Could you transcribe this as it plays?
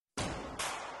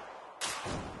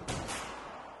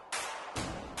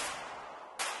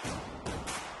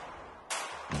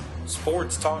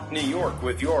Sports Talk New York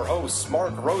with your hosts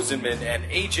Mark Rosenman and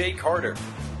AJ Carter.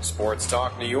 Sports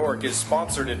Talk New York is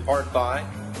sponsored in part by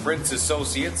Prince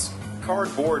Associates,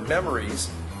 Cardboard Memories,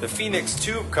 the Phoenix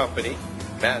Tube Company,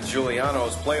 Matt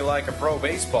Giuliano's Play Like a Pro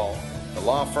Baseball, the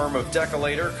law firm of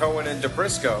Decolator, Cohen &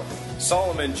 DeBrisco,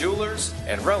 Solomon Jewelers,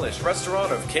 and Relish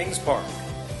Restaurant of Kings Park.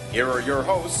 Here are your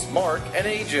hosts, Mark and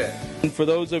AJ. And for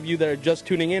those of you that are just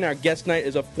tuning in, our guest tonight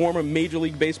is a former Major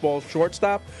League Baseball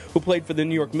shortstop who played for the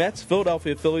New York Mets,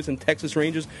 Philadelphia Phillies, and Texas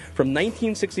Rangers from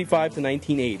 1965 to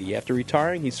 1980. After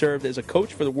retiring, he served as a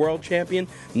coach for the world champion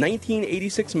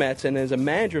 1986 Mets and as a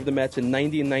manager of the Mets in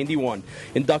 90 and 91.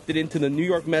 Inducted into the New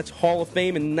York Mets Hall of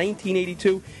Fame in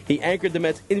 1982, he anchored the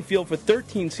Mets infield for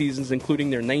 13 seasons,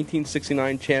 including their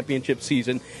 1969 championship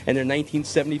season and their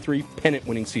 1973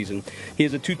 pennant-winning season. He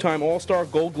is a two-time All-Star,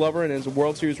 Gold Glover, and has a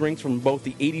World Series rings from both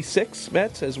the 86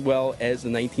 Mets as well as the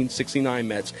 1969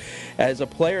 Mets. As a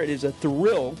player, it is a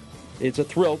thrill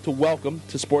to welcome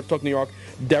to Sports Talk New York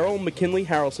Daryl McKinley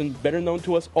Harrelson, better known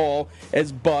to us all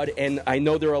as Bud. And I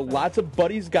know there are lots of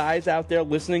Buddy's guys out there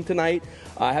listening tonight.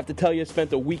 I have to tell you, I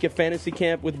spent a week at fantasy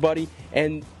camp with Buddy,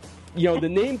 and you know the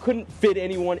name couldn't fit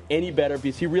anyone any better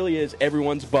because he really is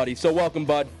everyone's buddy. So welcome,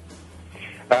 Bud.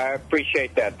 I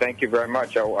appreciate that. Thank you very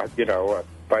much.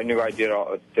 If I knew I did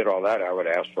all that, I would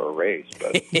ask for a raise.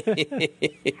 But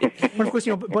of course,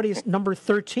 Buddy is number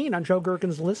 13 on Joe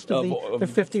Gergen's list of the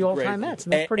 50 all-time Mets,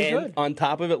 and that's pretty good. On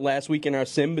top of it, last week in our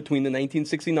sim between the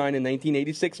 1969 and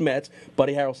 1986 Mets,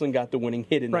 Buddy Harrelson got the winning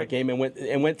hit in that game and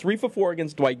went 3 for 4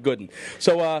 against Dwight Gooden.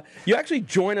 So you actually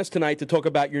join us tonight to talk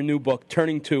about your new book,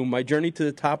 Turning 2, My Journey to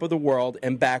the Top of the World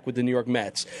and Back with the New York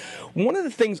Mets. One of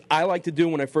the things I like to do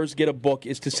when I first get a book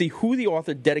is to see who the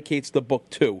author dedicates the book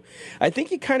to. I think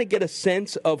you kind of get a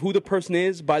sense of who the person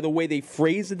is by the way they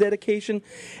phrase the dedication.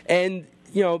 And,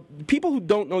 people who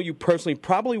don't know you personally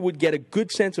probably would get a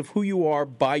good sense of who you are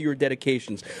by your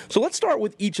dedications. So let's start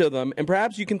with each of them, and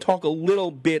perhaps you can talk a little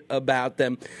bit about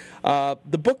them.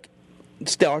 The book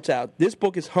starts out, this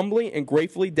book is humbly and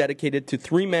gratefully dedicated to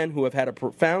 3 men who have had a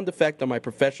profound effect on my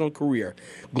professional career.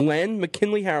 Glenn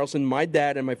McKinley Harrelson, my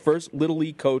dad and my first Little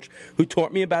League coach, who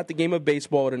taught me about the game of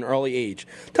baseball at an early age.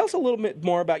 Tell us a little bit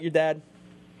more about your dad.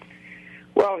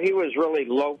 Well, he was really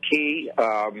low-key.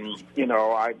 I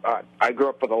grew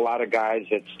up with a lot of guys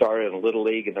that started in Little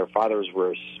League, and their fathers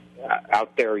were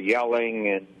out there yelling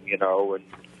and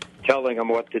telling them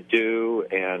what to do.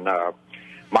 And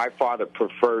my father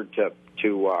preferred to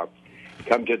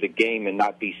come to the game and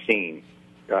not be seen.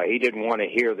 He didn't want to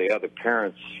hear the other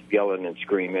parents yelling and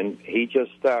screaming. He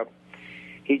just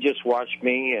watched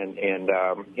me, and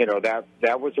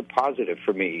that was a positive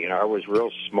for me. I was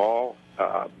real small.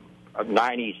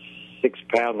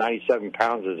 97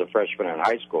 pounds as a freshman in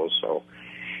high school, so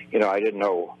I didn't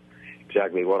know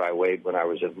exactly what I weighed when I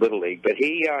was in Little League. But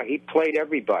he played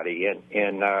everybody, and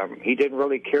he didn't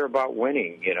really care about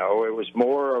winning. It was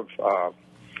more of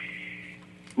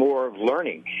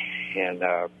learning, and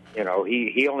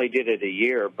he only did it a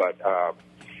year, but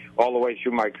all the way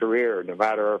through my career, no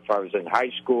matter if I was in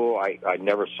high school, I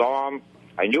never saw him.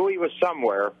 I knew he was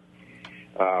somewhere,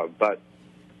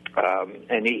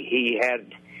 and he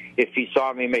had, if he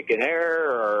saw me make an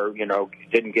error or,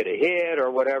 didn't get a hit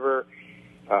or whatever,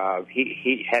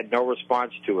 he had no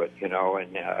response to it, and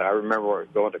I remember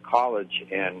going to college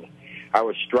and I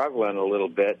was struggling a little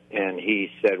bit, and he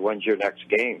said, "When's your next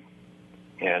game?"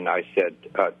 And I said,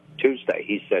 "Tuesday."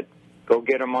 He said, "Go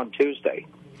get him on Tuesday."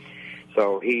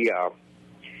 So he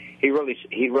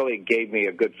really gave me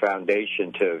a good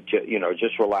foundation to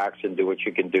just relax and do what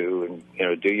you can do,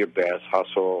 and do your best,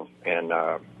 hustle, and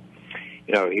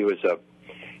he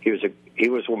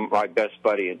was my best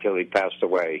buddy until he passed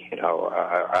away.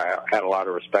 I had a lot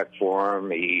of respect for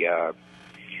him. He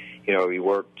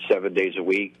worked 7 days a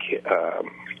week,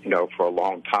 for a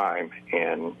long time,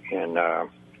 and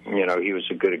he was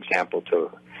a good example to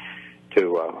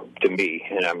me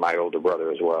and my older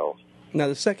brother as well. Now,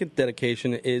 the second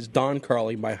dedication is Don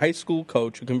Curley, my high school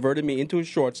coach who converted me into a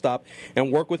shortstop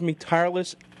and worked with me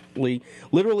tirelessly,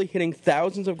 literally hitting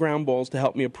thousands of ground balls to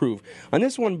help me improve. On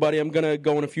this one, buddy, I'm going to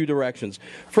go in a few directions.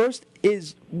 First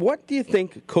is, what do you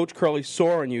think Coach Curley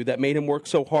saw in you that made him work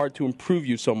so hard to improve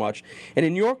you so much? And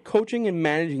in your coaching and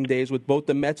managing days with both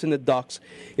the Mets and the Ducks,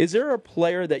 is there a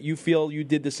player that you feel you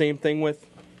did the same thing with?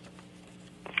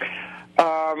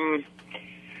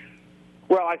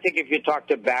 Well, I think if you talk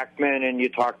to Backman and you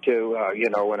talk to,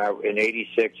 in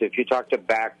 '86, if you talk to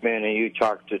Backman and you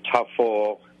talk to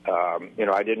Tuffle,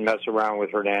 I didn't mess around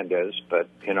with Hernandez, but,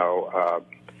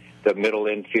 the middle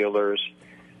infielders,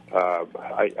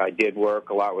 I did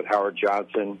work a lot with Howard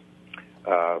Johnson,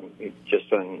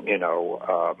 just on,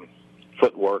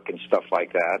 footwork and stuff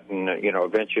like that. And,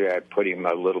 eventually I put him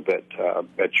a little bit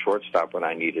at shortstop when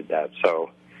I needed that. So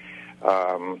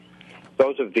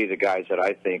those would be the guys that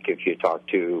I think, if you talk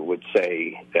to, would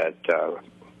say that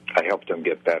I helped them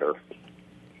get better.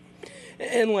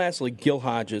 And lastly, Gil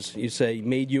Hodges, you say,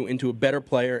 made you into a better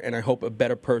player and I hope a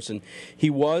better person.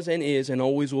 He was and is and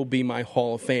always will be my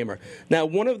Hall of Famer. Now,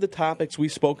 one of the topics we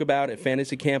spoke about at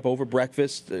Fantasy Camp over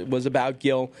breakfast was about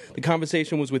Gil. The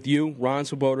conversation was with you, Ron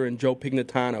Swoboda, and Joe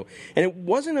Pignatano. And it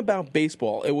wasn't about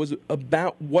baseball. It was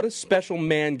about what a special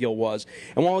man Gil was.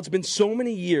 And while it's been so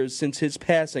many years since his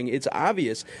passing, it's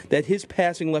obvious that his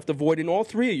passing left a void in all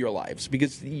three of your lives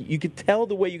because you could tell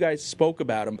the way you guys spoke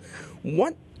about him.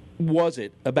 What was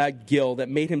it about Gil that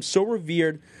made him so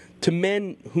revered to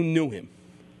men who knew him?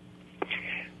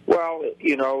 Well,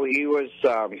 he was,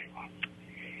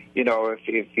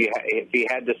 if he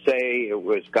had to say, it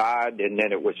was God, and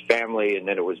then it was family, and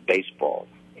then it was baseball.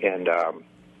 And,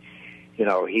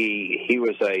 he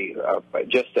was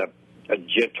just a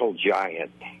gentle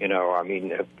giant.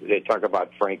 They talk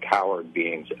about Frank Howard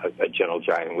being a gentle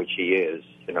giant, which he is,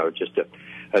 just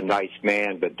a nice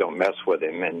man, but don't mess with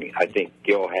him. And I think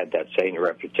Gil had that same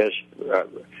reputation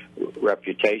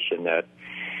that,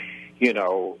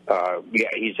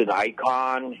 he's an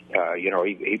icon.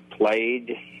 He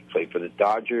played for the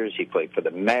Dodgers. He played for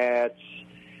the Mets.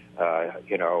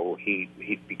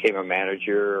 He became a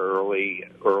manager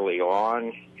early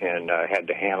on and had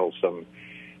to handle some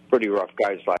pretty rough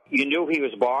guys. Like, you knew he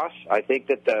was boss. I think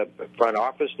that the front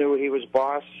office knew he was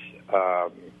boss.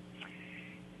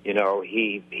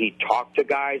 He talked to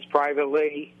guys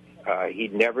privately. He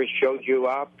never showed you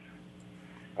up.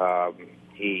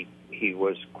 He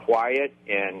was quiet,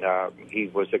 and he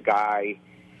was a guy.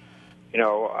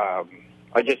 I'll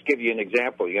just give you an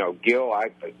example.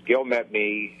 Gil met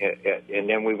me, and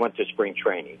then we went to spring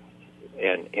training,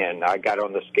 and I got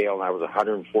on the scale, and I was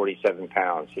 147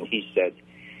 pounds, and he said,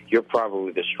 "You're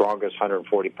probably the strongest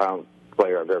 140-pound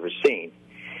player I've ever seen."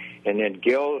 And then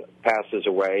Gil passes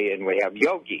away, and we have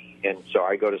Yogi. And so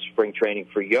I go to spring training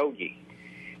for Yogi.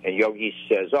 And Yogi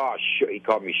says, he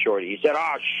called me Shorty. He said,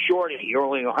 Shorty, you're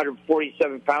only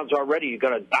 147 pounds already. You're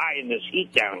going to die in this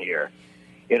heat down here.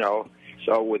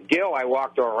 So with Gil, I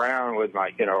walked around with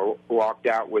walked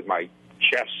out with my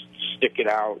chest sticking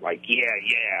out like, yeah.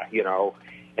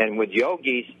 And with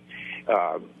Yogi,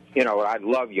 I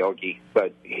love Yogi,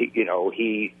 but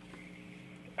he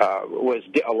was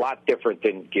a lot different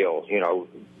than Gil.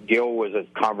 Gil was a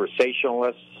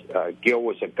conversationalist. Gil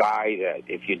was a guy that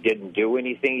if you didn't do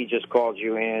anything, he just called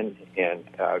you in. And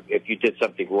if you did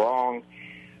something wrong,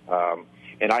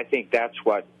 and I think that's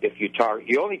what,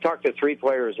 you only talk to 3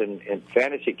 players in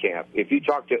fantasy camp. If you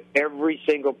talk to every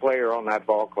single player on that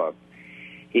ball club,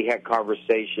 he had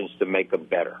conversations to make them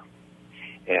better.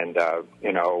 And,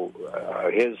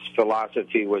 his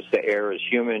philosophy was to err as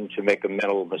human. To make a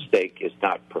mental mistake is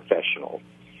not professional.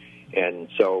 And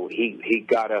so he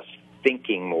got us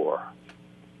thinking more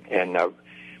and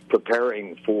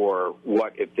preparing for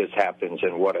what if this happens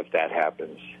and what if that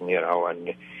happens,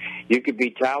 and you could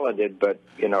be talented, but,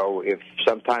 if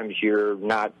sometimes you're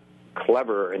not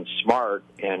clever and smart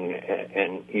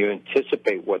and you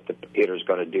anticipate what the hitter's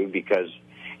going to do because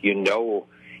you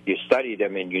studied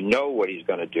him and you know what he's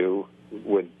going to do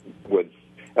with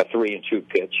a 3-2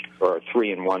 pitch or a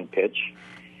 3-1 pitch,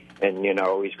 and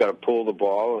he's going to pull the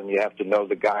ball, and you have to know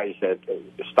the guys that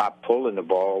stop pulling the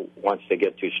ball once they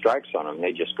get 2 strikes on them.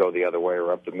 They just go the other way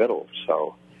or up the middle.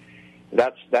 So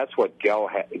that's what Gil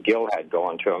had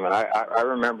going to him, and I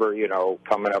remember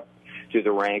coming up through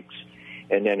the ranks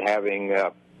and then having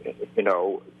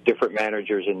different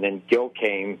managers, and then Gil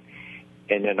came,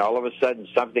 and then all of a sudden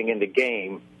something in the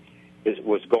game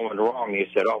was going wrong. He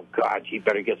said, "Oh God, you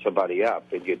better get somebody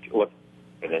up." And you'd look,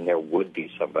 and then there would be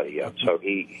somebody up. So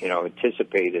he,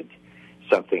 anticipated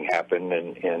something happened,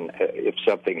 and if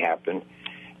something happened,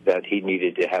 that he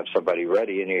needed to have somebody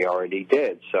ready, and he already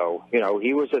did. So,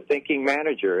 he was a thinking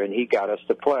manager, and he got us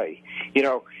to play.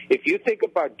 If you think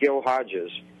about Gil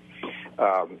Hodges,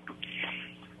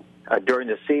 during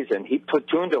the season, he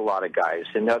platooned a lot of guys.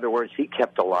 In other words, he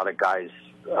kept a lot of guys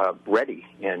ready.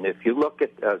 And if you look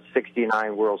at the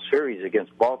 69 World Series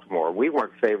against Baltimore, we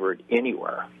weren't favored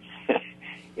anywhere.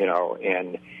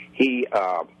 And he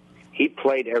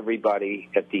played everybody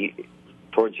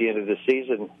towards the end of the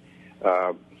season.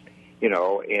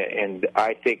 And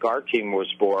I think our team was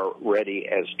more ready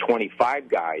as 25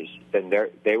 guys than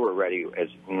they were ready as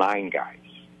 9 guys.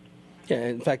 Yeah,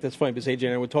 in fact, that's funny because AJ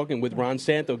and I were talking with Ron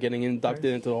Santo getting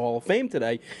inducted into the Hall of Fame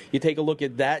today. You take a look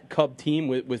at that Cub team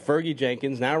with Fergie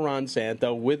Jenkins, now Ron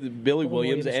Santo, with Billy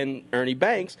Williams and Ernie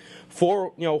Banks,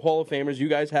 4 Hall of Famers. You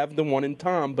guys have the one in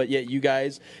Tom, but yet you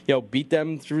guys beat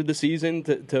them through the season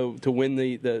to win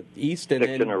the East and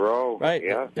 6 in a row, right?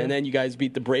 Yeah, and then you guys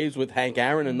beat the Braves with Hank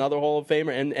Aaron, another Hall of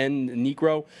Famer, and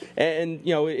Necro, and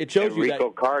it shows you Rico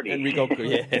that Cardi. and Rico,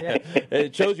 yeah.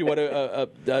 It shows you what a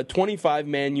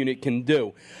 25-man unit can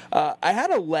do. I had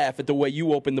a laugh at the way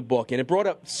you opened the book, and it brought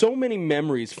up so many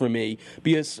memories for me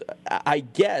because I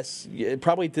guess,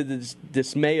 probably to the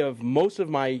dismay of most of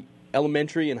my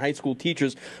elementary and high school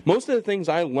teachers, most of the things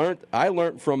I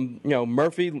learned from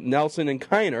Murphy, Nelson, and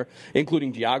Kiner,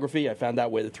 including geography. I found out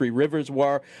where the 3 rivers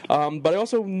were, but I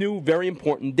also knew very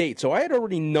important dates. So I had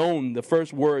already known the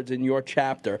first words in your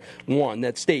chapter 1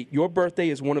 that state your birthday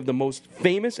is one of the most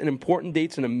famous and important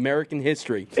dates in American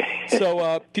history.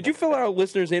 So could you fill our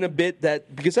listeners in a bit,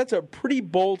 because that's a pretty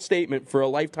bold statement for a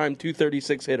lifetime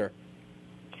 236 hitter.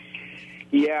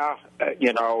 Yeah,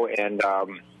 and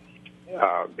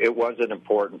it was an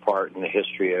important part in the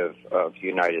history of the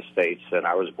United States, and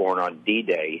I was born on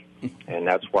D-Day, and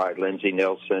that's why Lindsey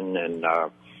Nilsson and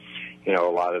a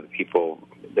lot of the people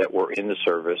that were in the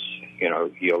service,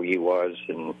 Yogi was,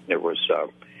 and there was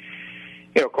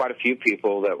quite a few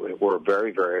people that were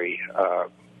very, very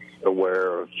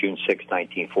aware of June 6,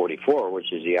 1944,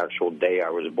 which is the actual day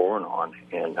I was born on,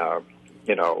 and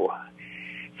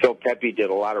Phil Pepe did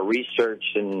a lot of research,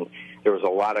 and there was a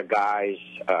lot of guys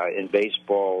in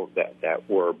baseball that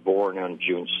were born on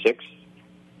June 6th,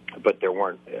 but there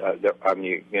weren't.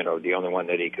 The only one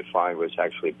that he could find was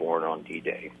actually born on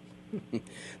D-Day.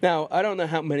 Now, I don't know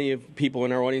how many of people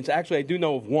in our audience. Actually, I do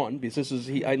know of one, because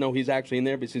I know he's actually in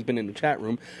there because he's been in the chat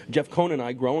room. Jeff Cohn and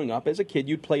I, growing up as a kid,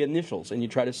 you'd play initials and you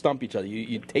try to stump each other.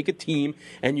 You'd take a team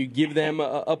and you give them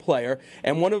a player.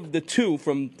 And one of the 2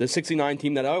 from the '69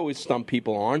 team that I always stump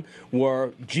people on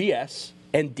were GS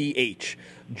and DH.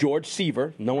 George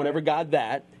Seaver, no one ever got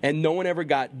that, and no one ever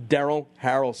got Darrell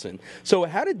Harrelson. So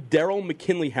how did Darrell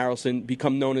McKinley Harrelson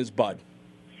become known as Bud?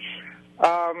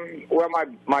 Well,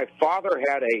 my father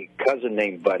had a cousin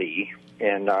named Buddy,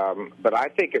 and but I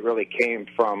think it really came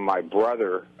from my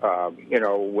brother.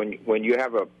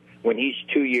 When he's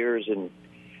 2 years and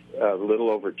a little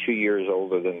over 2 years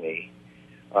older than me.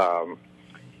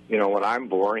 When I'm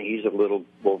born, he's a little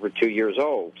over 2 years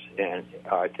old, and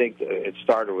I think it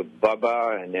started with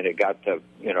Bubba, and then it got to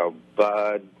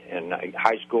Bud. And in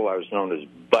high school, I was known as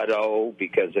Bud-O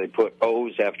because they put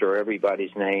O's after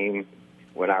everybody's name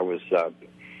when I was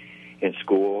in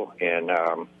school, and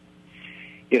I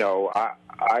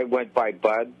went by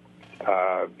Bud.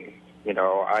 I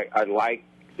like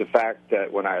the fact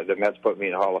that when the Mets put me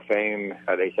in the Hall of Fame,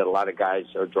 they said a lot of guys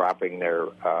are dropping their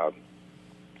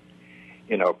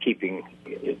keeping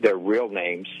their real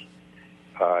names.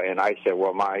 And I said,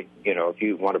 well, if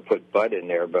you want to put Bud in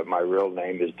there, but my real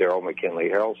name is Darrell McKinley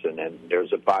Harrelson, and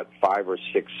there's about 5 or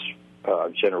 6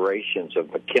 generations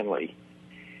of McKinley.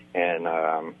 And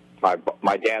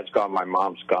my dad's gone, my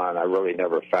mom's gone. I really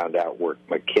never found out where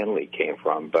McKinley came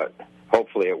from, but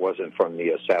hopefully it wasn't from the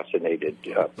assassinated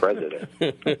president.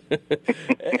 And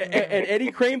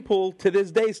Eddie Kranepool, to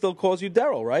this day, still calls you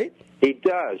Darrell, right? He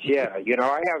does, yeah.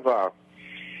 I have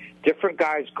different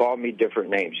guys call me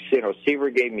different names. Seaver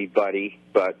gave me Buddy,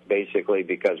 but basically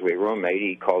because we roommate,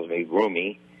 he calls me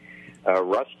Roomy.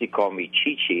 Rusty called me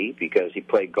Chi-Chi because he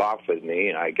played golf with me,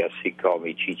 and I guess he called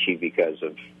me Chi-Chi because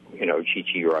of,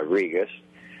 Chi-Chi Rodriguez.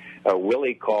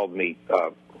 Willie called me,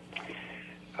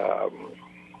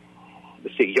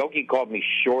 Yogi called me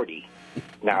Shorty.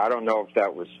 Now, I don't know if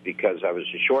that was because I was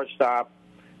a shortstop,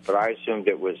 but I assumed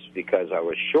it was because I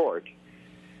was short.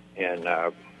 And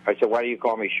I said, why do you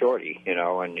call me Shorty? And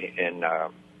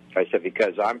I said,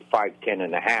 because I'm 5'10"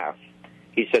 and a half.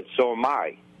 He said, so am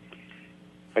I.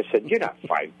 I said, you're not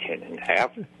 5'10" and a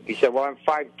half. He said, well, I'm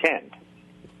 5'10".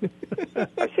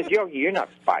 I said, Yogi, you're not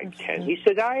 5'10". He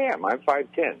said, I am. I'm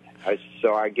 5'10".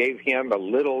 So I gave him a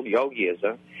little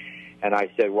Yogiism, and I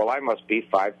said, well, I must be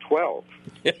 5'12".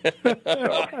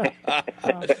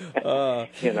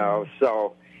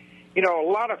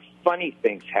 A lot of funny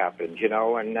things happened,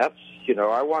 and that's,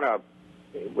 I want to,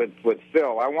 with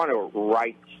Phil, I want to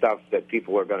write stuff that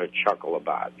people are going to chuckle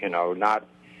about, not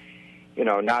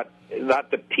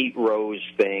the Pete Rose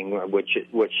thing, which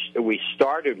we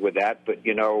started with that, but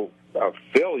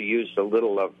Phil used a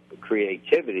little of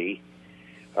creativity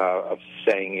of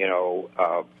saying,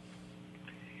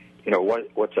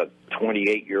 what's a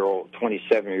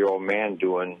 27-year-old man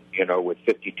doing, with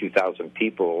 52,000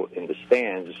 people in the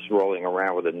stands rolling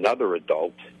around with another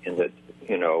adult in the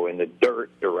dirt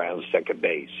around second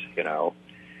base,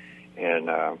 and,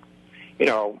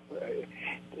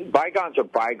 bygones are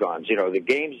bygones. The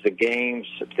game's the games.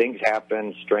 Things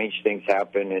happen, strange things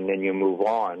happen, and then you move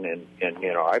on. And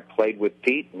I played with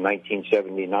Pete in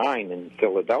 1979 in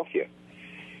Philadelphia,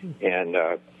 and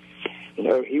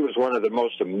he was one of the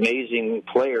most amazing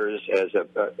players as a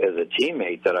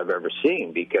teammate that I've ever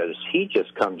seen, because he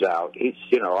just comes out. I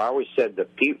always said the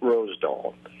Pete Rose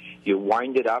doll. You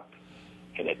wind it up,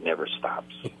 and it never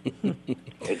stops.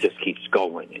 It just keeps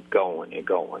going and going and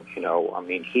going.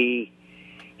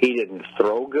 He didn't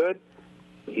throw good.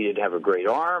 He didn't have a great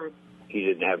arm. He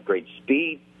didn't have great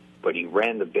speed, but he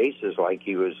ran the bases like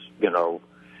he was,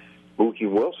 Mookie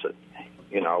Wilson.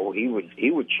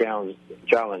 He would challenge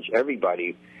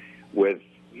everybody with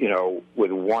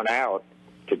one out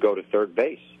to go to third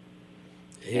base.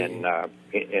 And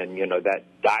that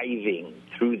diving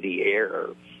through the air,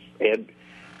 head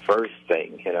first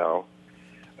thing,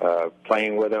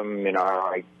 playing with him,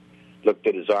 I looked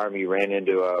at his arm. He ran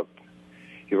into a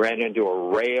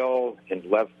rail in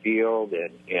left field,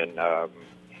 and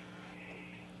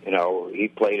he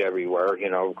played everywhere.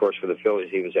 Of course, for the Phillies,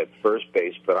 he was at first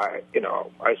base. But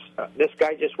this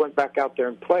guy just went back out there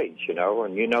and played. And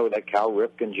that Cal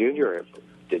Ripken Jr.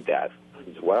 did that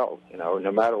as well.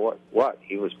 No matter what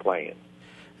he was playing.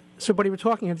 So, buddy, we're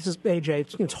talking. This is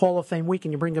AJ. It's Hall of Fame week,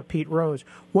 and you bring up Pete Rose.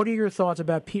 What are your thoughts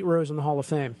about Pete Rose in the Hall of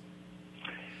Fame?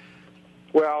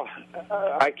 Well,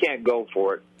 I can't go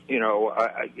for it. It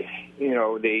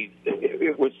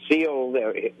was sealed.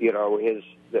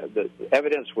 The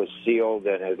evidence was sealed,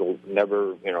 and it'll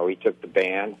never. He took the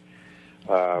ban,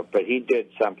 but he did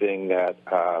something that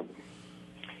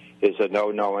is a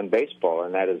no-no in baseball,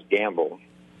 and that is gamble.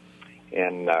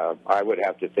 And I would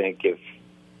have to think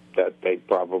that they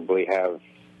probably have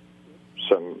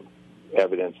some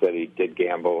evidence that he did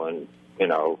gamble, and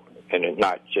and it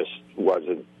not just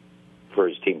wasn't for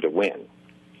his team to win.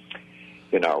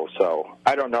 So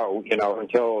I don't know,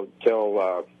 until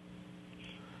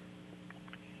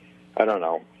I don't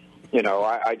know.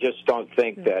 I just don't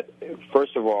think that,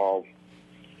 first of all,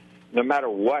 no matter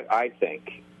what I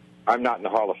think, I'm not in the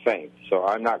Hall of Fame, so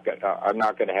I'm not going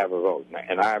to have a vote.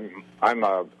 And I'm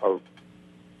a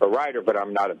writer, but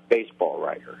I'm not a baseball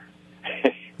writer.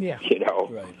 Yeah.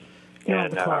 Right.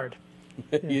 And the card.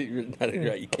 You're not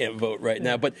right. You can't vote right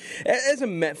now. But as a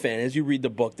Met fan, as you read the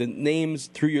book, the names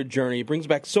through your journey, it brings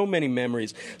back so many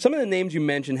memories. Some of the names you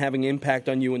mentioned having impact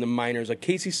on you in the minors are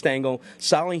Casey Stengel,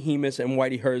 Sally Hemus, and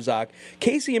Whitey Herzog.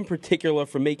 Casey in particular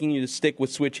for making you to stick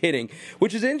with switch hitting,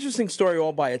 which is an interesting story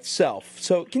all by itself.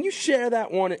 So can you share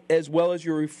that one as well as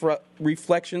your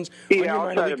reflections on your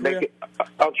minor league career?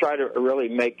 I'll try to really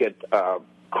make it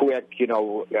quick.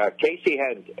 Casey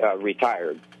had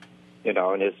retired. And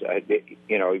he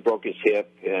broke his hip,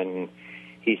 and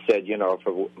he said, if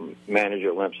a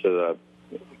manager limps to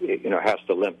has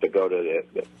to limp to go to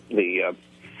the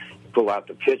pull out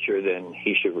the pitcher, then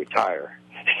he should retire.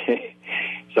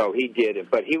 So he did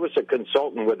it, but he was a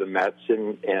consultant with the Mets,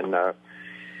 and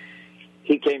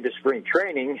he came to spring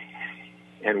training,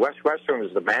 and Wes Western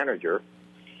was the manager,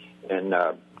 and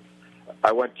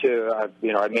I went to, I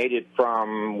made it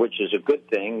from, which is a good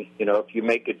thing, if you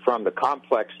make it from the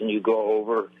complex and you go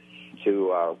over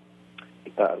to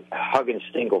Huggins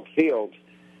Stengel Field,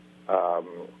 they're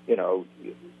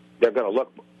going to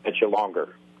look at you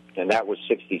longer. And that was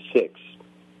 66.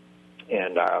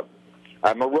 And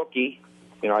I'm a rookie.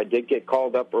 I did get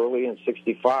called up early in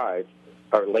 65,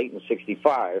 or late in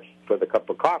 65 for the cup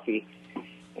of coffee.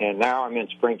 And now I'm in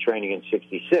spring training in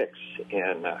 66.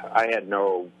 And I had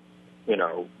no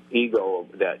ego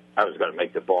that I was going to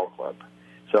make the ball club.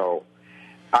 So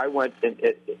I went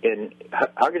in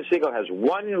Huggins Stengel has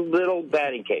one little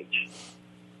batting cage.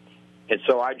 And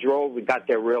so I drove and got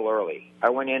there real early. I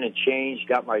went in and changed,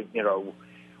 got my,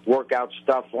 workout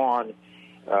stuff on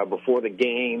before the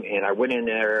game, and I went in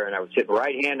there and I was hitting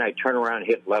right hand, I turned around and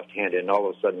hit left handed, and all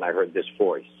of a sudden I heard this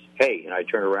voice. Hey, and I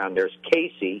turned around, there's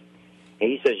Casey, and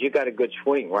he says, you got a good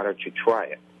swing, why don't you try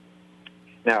it?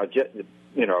 Now,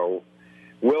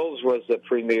 Wills was the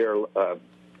premier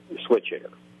switch hitter,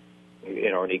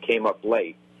 and he came up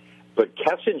late. But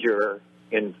Kessinger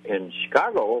in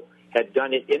Chicago had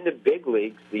done it in the big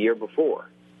leagues the year before,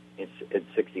 in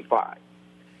 65.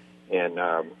 And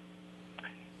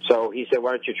so he said,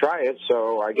 why don't you try it?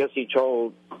 So I guess he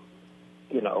told,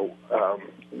 the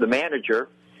manager,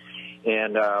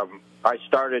 and I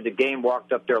started the game,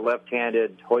 walked up there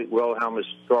left-handed. Hoyt Wilhelm was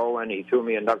throwing. He threw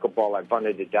me a knuckleball. I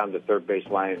bunted it down the third base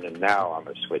line, and now I'm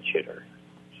a switch hitter.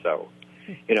 So,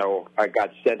 I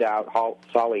got sent out.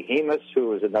 Solly Hemus, who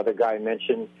was another guy I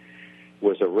mentioned,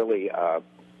 was a really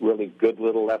good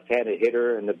little left-handed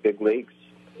hitter in the big leagues,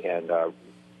 and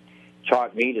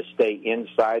taught me to stay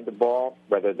inside the ball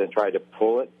rather than try to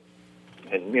pull it.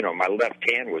 And, my left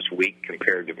hand was weak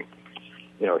compared to,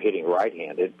 hitting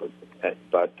right-handed.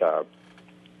 But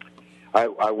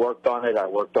I worked on it. I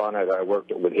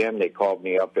worked with him. They called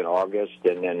me up in August,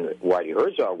 and then Whitey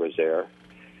Herzog was there.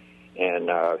 And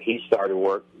he started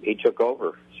work. He took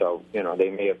over. So, they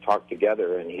may have talked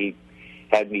together, and he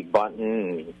had me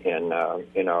bunting and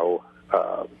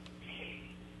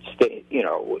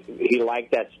he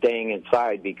liked that staying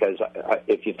inside because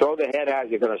if you throw the head out,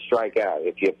 you're going to strike out.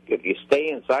 If you stay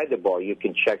inside the ball, you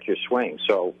can check your swing.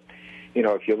 So,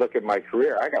 if you look at my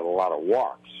career, I got a lot of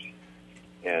walks,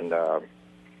 and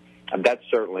that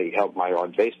certainly helped my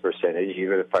on-base percentage.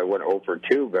 Even if I went 0 for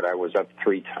 2, but I was up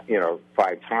 5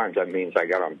 times, that means I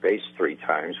got on base 3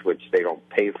 times, which they don't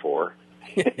pay for.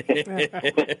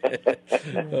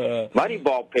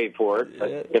 Moneyball paid for it,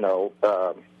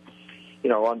 but,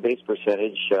 on base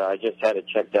percentage, I just had it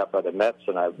checked out by the Mets,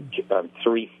 and I'm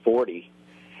 340,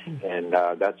 and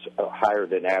that's higher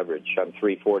than average. I'm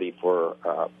 340 for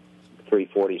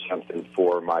 340 something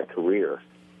for my career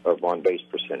of on base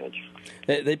percentage.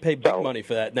 They pay big money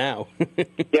for that now.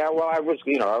 Yeah, well, I was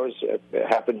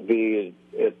happened to be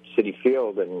at Citi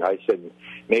Field, and I said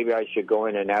maybe I should go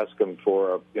in and ask them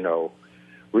for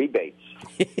rebates.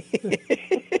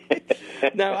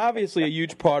 Now, obviously, a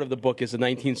huge part of the book is the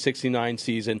 1969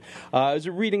 season. I was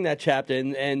reading that chapter,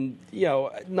 and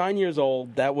 9 years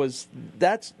old. That's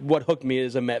what hooked me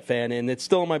as a Met fan, and it's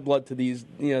still in my blood to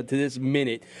this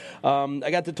minute.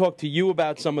 I got to talk to you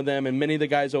about some of them and many of the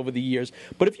guys over the years.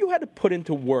 But if you had to put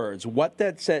into words what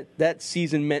that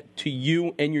season meant to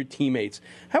you and your teammates,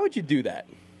 how would you do that?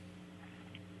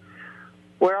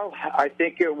 Well, I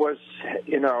think it was,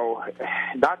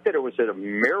 not that it was a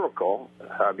miracle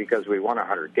because we won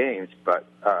 100 games, but,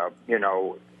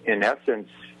 in essence,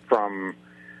 from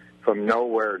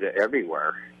nowhere to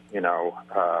everywhere,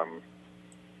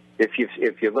 if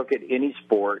you look at any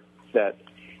sport that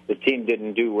the team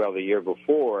didn't do well the year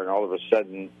before and all of a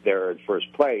sudden they're in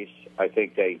first place, I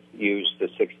think they used the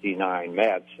 69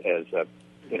 Mets as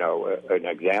an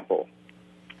example.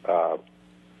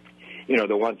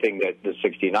 The one thing that the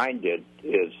 69 did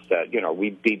is that,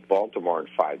 we beat Baltimore in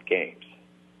 5 games.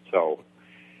 So,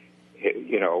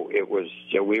 it was,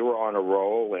 we were on a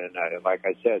roll, and like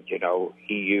I said,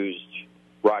 he used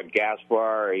Rod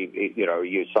Gaspar.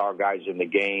 You saw guys in the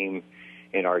game,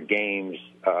 in our games,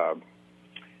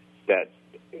 that,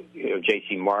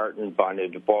 J.C. Martin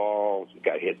bunted the ball,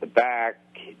 got hit in the back.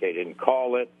 They didn't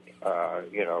call it.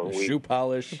 Shoe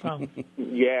polish.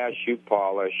 Yeah, shoe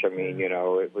polish. I mean,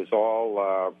 it was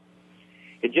all,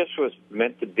 it just was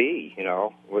meant to be,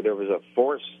 where there was a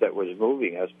force that was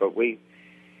moving us. But we,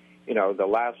 the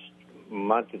last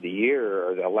month of the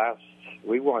year,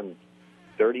 we won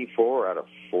 34 out of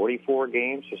 44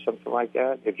 games or something like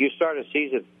that. If you start a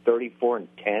season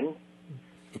 34-10,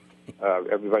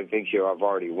 everybody thinks you have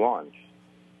already won,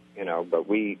 but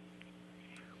we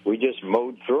just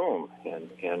mowed through them,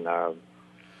 and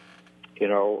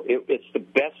it's the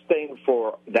best thing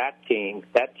for that team.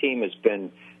 That team has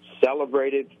been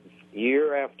celebrated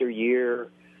year after year.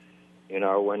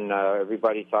 When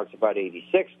everybody talks about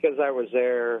 '86, because I was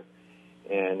there,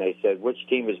 and they said, which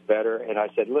team is better? And I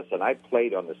said, listen, I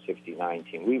played on the '69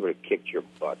 team. We would have kicked your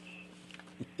butts,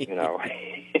 Because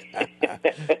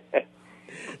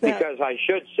I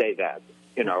should say that,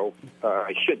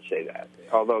 I should say that,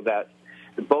 although that.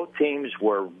 Both teams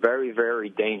were very, very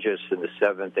dangerous in the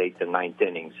 7th, 8th, and 9th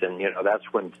innings, and that's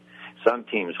when some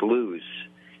teams lose.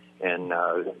 And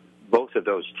both of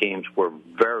those teams were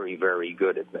very, very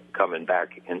good at coming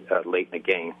back late in the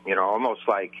game. Almost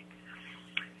like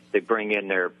they bring in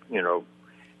their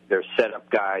setup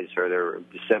guys or their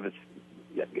 7th,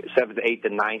 8th,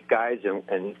 and 9th guys,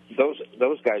 and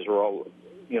those guys were all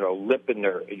licking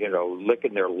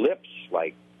their lips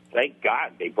like. Thank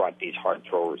God they brought these hard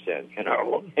throwers in.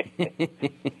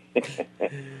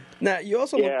 Now you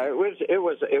also it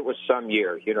was some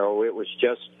year. It was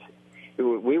just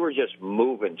we were just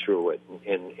moving through it,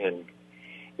 and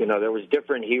there was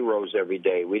different heroes every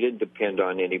day. We didn't depend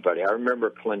on anybody. I remember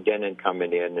Clendenin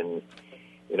coming in, and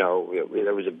there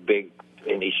was a big,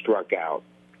 and he struck out,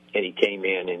 and he came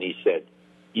in and he said,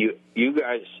 "You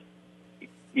guys."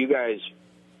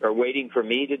 Are waiting for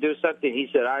me to do something. He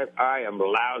said, I am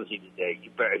lousy today. You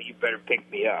better pick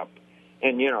me up.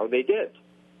 And they did.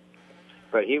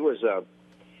 But he was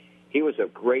a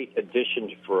great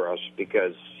addition for us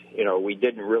because we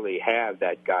didn't really have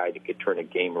that guy that could turn a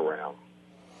game around.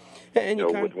 And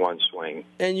with one swing.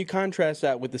 And you contrast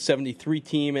that with the 73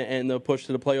 team and the push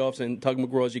to the playoffs and Tug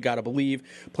McGraw's, you got to believe,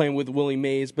 playing with Willie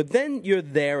Mays. But then you're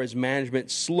there as management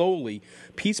slowly,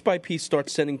 piece by piece,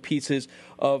 starts sending pieces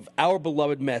of our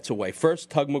beloved Mets away. First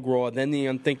Tug McGraw, then the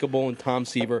unthinkable and Tom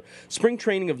Seaver. Spring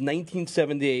training of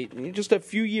 1978, just a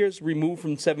few years removed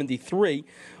from 73.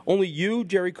 Only you,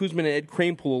 Jerry Koosman, and Ed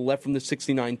Kranepool left from the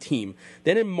 69 team.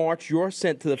 Then in March, you're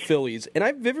sent to the Phillies. And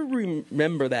I vividly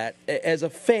remember that, as a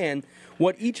fan,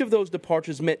 what each of those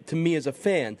departures meant to me as a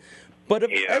fan.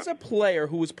 But as a player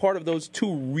who was part of those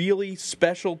two really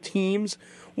special teams,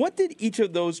 what did each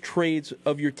of those trades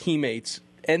of your teammates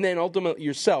and then ultimately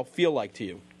yourself feel like to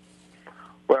you?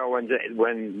 Well, when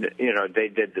they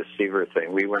did the Seaver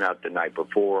thing, we went out the night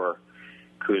before,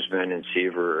 Koosman and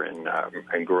Seaver and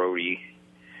Grody.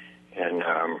 And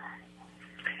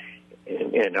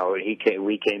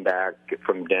we came back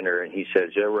from dinner, and he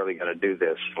says, "They're really going to do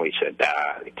this." And we said,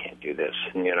 "They can't do this."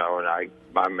 And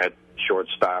I'm at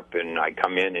shortstop, and I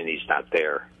come in, and he's not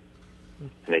there. And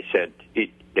they said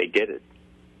they did it.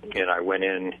 And I went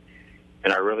in,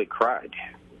 and I really cried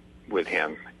with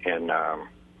him. And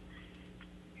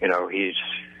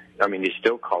they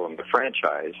still call him the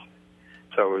franchise.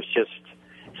 So it was just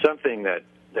something that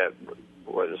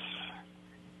was.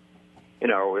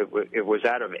 It was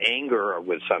out of anger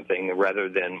with something rather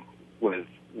than with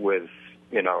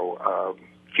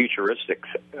futuristic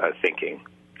thinking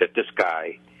that this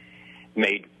guy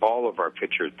made all of our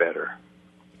pitchers better.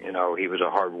 He was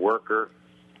a hard worker.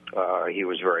 He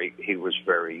was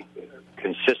very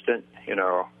consistent.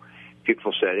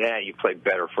 People said, you play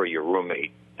better for your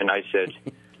roommate. And I said,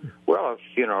 well,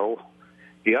 if,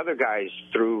 the other guys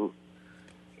threw,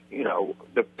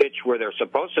 the pitch where they're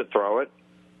supposed to throw it,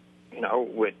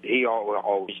 he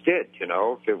always did.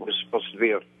 If it was supposed to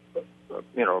be a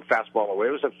fastball away,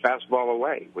 it was a fastball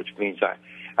away, which means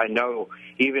I know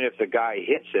even if the guy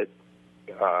hits it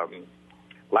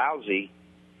lousy,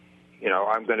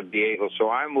 I'm going to be able. So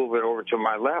I move it over to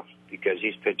my left because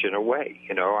he's pitching away.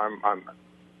 I'm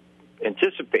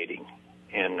anticipating,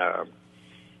 and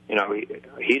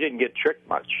he didn't get tricked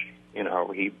much.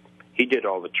 He did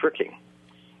all the tricking.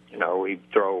 He'd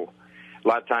throw a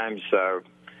lot of times.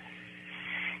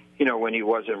 When he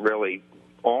wasn't really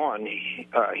on,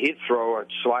 he'd throw a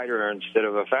slider instead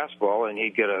of a fastball, and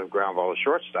he'd get a ground ball to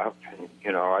shortstop.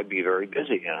 And, I'd be very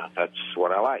busy. That's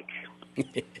what I like.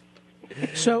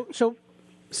 So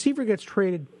Seaver gets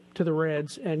traded to the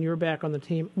Reds, and you're back on the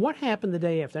team. What happened the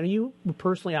day after? You were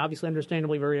personally, obviously,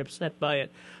 understandably very upset by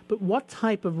it. But what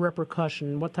type of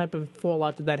repercussion, what type of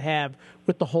fallout did that have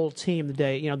with the whole team the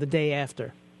day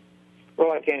after?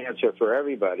 Well, I can't answer for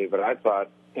everybody, but I thought,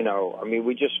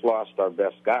 we just lost our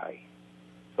best guy.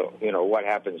 So, what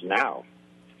happens now?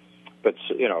 But,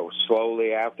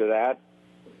 slowly after that,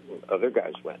 other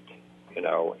guys went, and,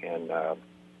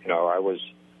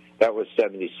 that was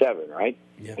 77, right?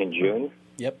 Yeah. In June?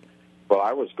 Yep. Well,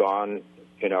 I was gone,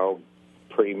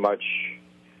 pretty much.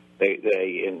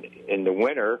 They in the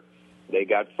winter, they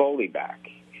got Foley back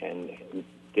and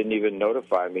didn't even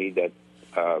notify me that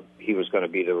he was going to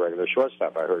be the regular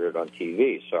shortstop. I heard it on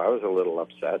TV, so I was a little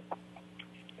upset.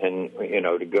 And,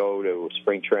 to go to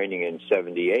spring training in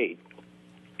 78,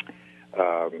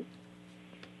 and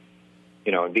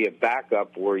be a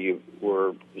backup where you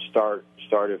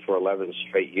started for 11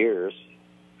 straight years,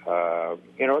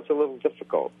 it's a little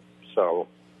difficult. So,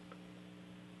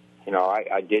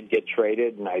 I did get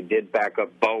traded, and I did back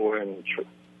up Bowen,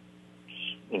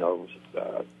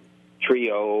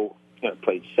 trio. I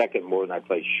played second more than I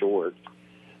played short,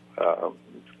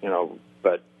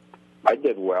 but I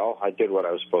did well. I did what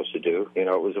I was supposed to do. It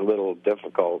was a little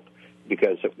difficult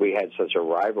because we had such a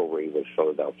rivalry with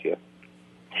Philadelphia.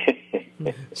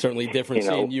 Certainly different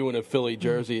seeing you in a Philly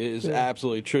jersey is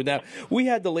absolutely true. Now, we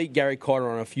had the late Gary Carter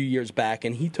on a few years back,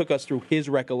 and he took us through his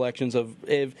recollections of,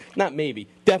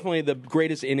 definitely the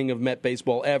greatest inning of Met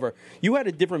baseball ever. You had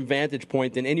a different vantage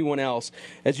point than anyone else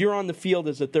as you're on the field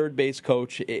as a third base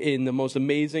coach in the most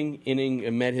amazing inning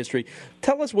in Met history.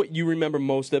 Tell us what you remember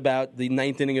most about the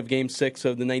ninth inning of Game 6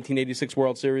 of the 1986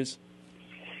 World Series.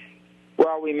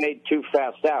 Well, we made two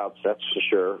fast outs, that's for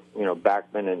sure.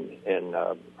 Backman and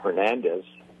Hernandez,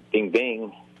 bing,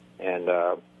 bing. And,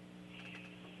 I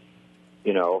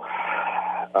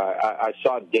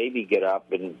saw Davey get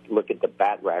up and look at the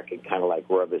bat rack and kind of like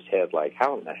rub his head like,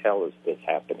 how in the hell is this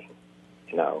happening?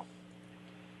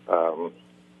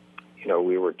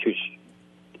 We were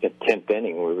at 10th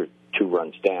inning, we were 2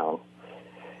 runs down.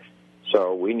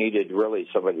 So we needed really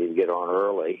somebody to get on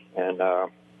early. And,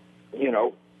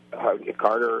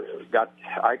 Carter got,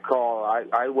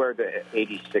 I wear the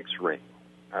 86 ring.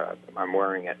 I'm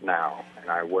wearing it now, and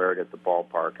I wear it at the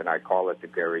ballpark, and I call it the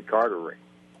Gary Carter ring.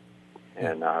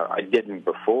 And I didn't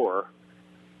before,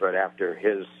 but after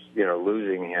his,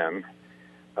 losing him,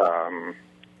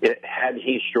 had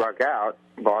he struck out,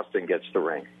 Boston gets the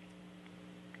ring.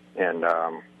 And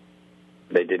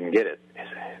they didn't get it,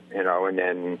 and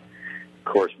then, of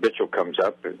course, Mitchell comes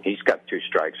up, and he's got 2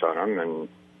 strikes on him, and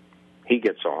he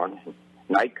gets on.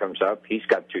 Knight comes up, he's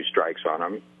got 2 strikes on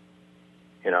him,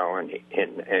 and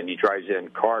he drives in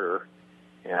Carter,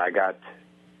 and I got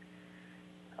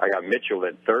Mitchell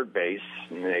at third base,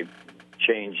 and they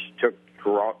took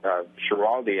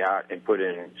Schiraldi out and put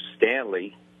in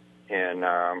Stanley, and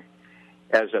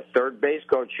as a third base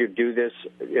coach, you do this,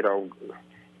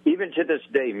 even to this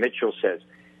day, Mitchell says,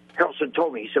 Harrelson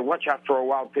told me, he said, watch out for a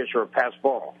wild pitch or a pass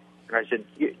ball. And I said,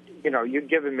 you're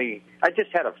giving me, I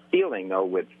just had a feeling, though,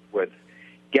 with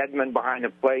Gedman behind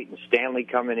the plate and Stanley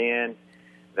coming in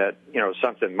that,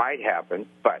 something might happen,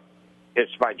 but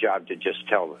it's my job to just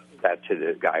tell that to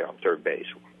the guy on third base.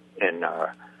 And,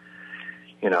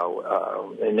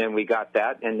 and then we got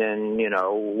that, and then,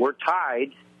 we're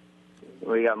tied.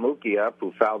 We got Mookie up,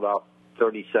 who fouled off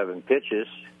 37 pitches,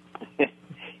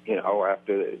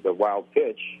 after the wild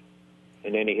pitch,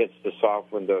 and then he hits the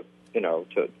soft one to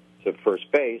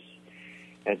first base.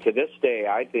 And to this day,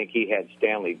 I think he had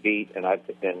Stanley beat, and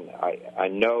I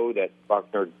know that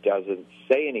Buckner doesn't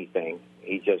say anything.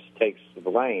 He just takes the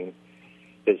blame,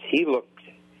 because he looked.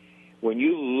 When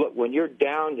you're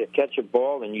down to catch a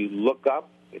ball and you look up,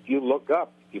 if you look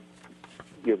up,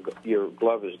 your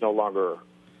glove is no longer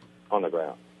on the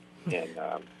ground, and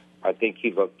I think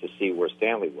he looked to see where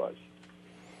Stanley was.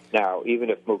 Now, even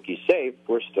if Mookie's safe,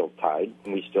 we're still tied,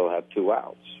 and we still have 2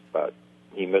 outs. But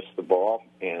he missed the ball,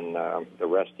 and the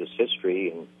rest is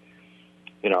history. And,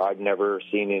 I've never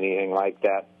seen anything like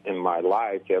that in my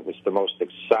life. It was the most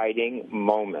exciting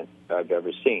moment I've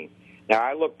ever seen. Now,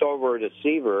 I looked over at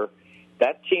Seaver.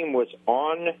 That team was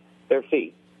on their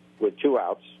feet with 2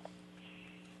 outs,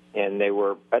 and they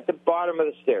were at the bottom of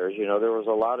the stairs. There was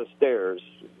a lot of stairs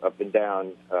up and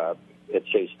down at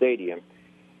Shea Stadium,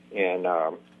 and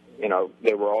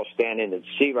they were all standing at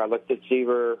Seaver. I looked at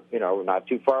Seaver, not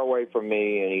too far away from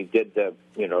me, and he did the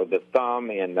thumb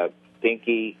and the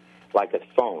pinky like a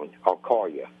phone. I'll call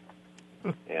you.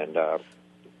 And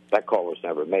that call was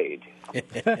never made.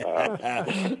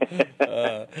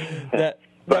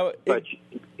 But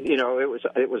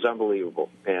it was unbelievable.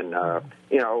 And,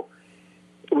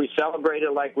 we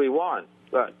celebrated like we won,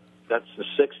 but that's the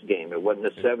 6th game. It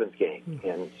wasn't the 7th game.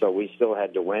 And so we still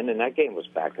had to win, and that game was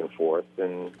back and forth,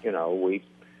 and,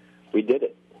 we did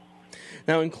it.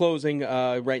 Now, in closing,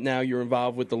 right now you're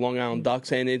involved with the Long Island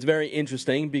Ducks, and it's very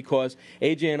interesting because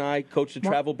AJ and I coached a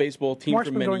travel baseball team Mark's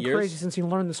for been many going years. crazy since he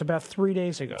learned this about 3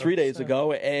 days ago. 3 days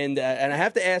ago, and I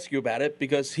have to ask you about it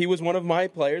because he was one of my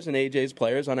players and AJ's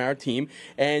players on our team,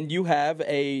 and you have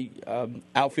a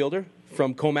outfielder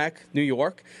from Comac, New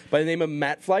York, by the name of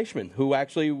Matt Fleischman, who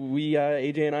actually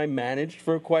AJ and I managed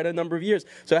for quite a number of years.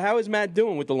 So how is Matt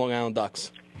doing with the Long Island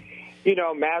Ducks?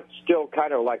 Matt's still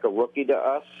kind of like a rookie to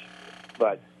us,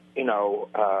 but,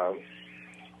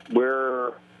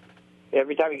 we're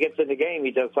every time he gets in the game,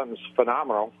 he does something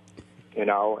phenomenal,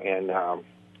 and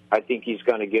I think he's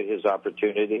going to get his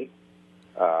opportunity.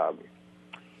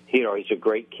 He's a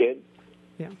great kid,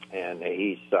 and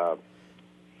he's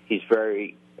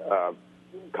very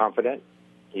confident.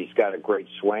 He's got a great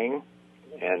swing,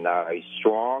 and he's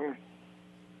strong.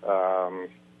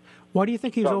 Why do you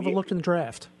think he was overlooked in the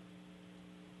draft?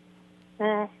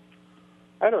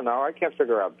 I don't know. I can't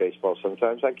figure out baseball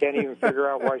sometimes. I can't even figure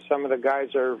out why some of the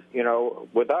guys are,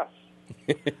 with us.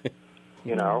 It's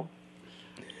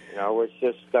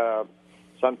just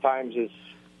sometimes it's,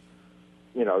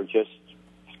 just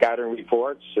scattering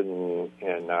reports and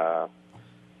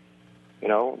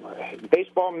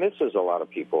baseball misses a lot of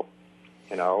people,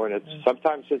 and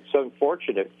sometimes it's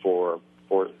unfortunate for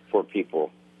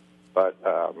people, but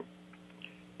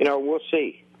we'll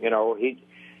see.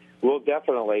 We'll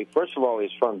definitely. First of all,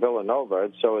 he's from Villanova,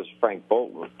 and so is Frank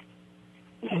Bolton.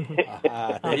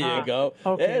 There you go.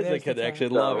 Okay, there's a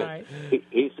connection. Love it.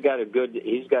 He's got a good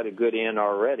in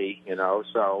already.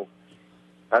 So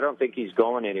I don't think he's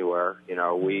going anywhere.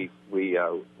 We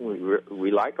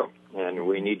like him, and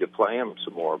we need to play him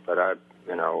some more. But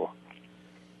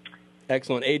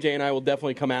Excellent. AJ and I will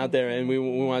definitely come out there, and we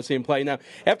want to see him play. Now,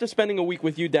 after spending a week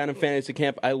with you down in fantasy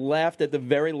camp, I laughed at the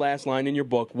very last line in your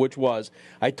book, which was,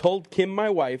 I told Kim, my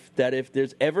wife, that if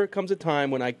there's ever comes a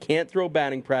time when I can't throw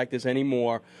batting practice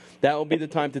anymore, that will be the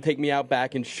time to take me out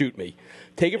back and shoot me.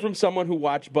 Take it from someone who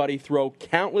watched Buddy throw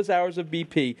countless hours of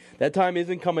BP. That time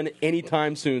isn't coming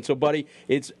anytime soon. So, Buddy,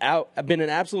 it's been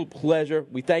an absolute pleasure.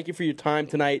 We thank you for your time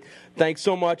tonight. Thanks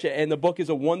so much. And the book is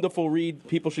a wonderful read.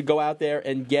 People should go out there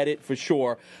and get it for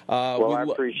sure. Well, I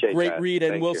appreciate great that. Great read,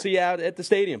 and we'll see you out at the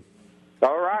stadium.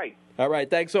 All right. All right.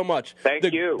 Thanks so much. Thank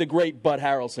you. The great Bud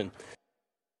Harrelson.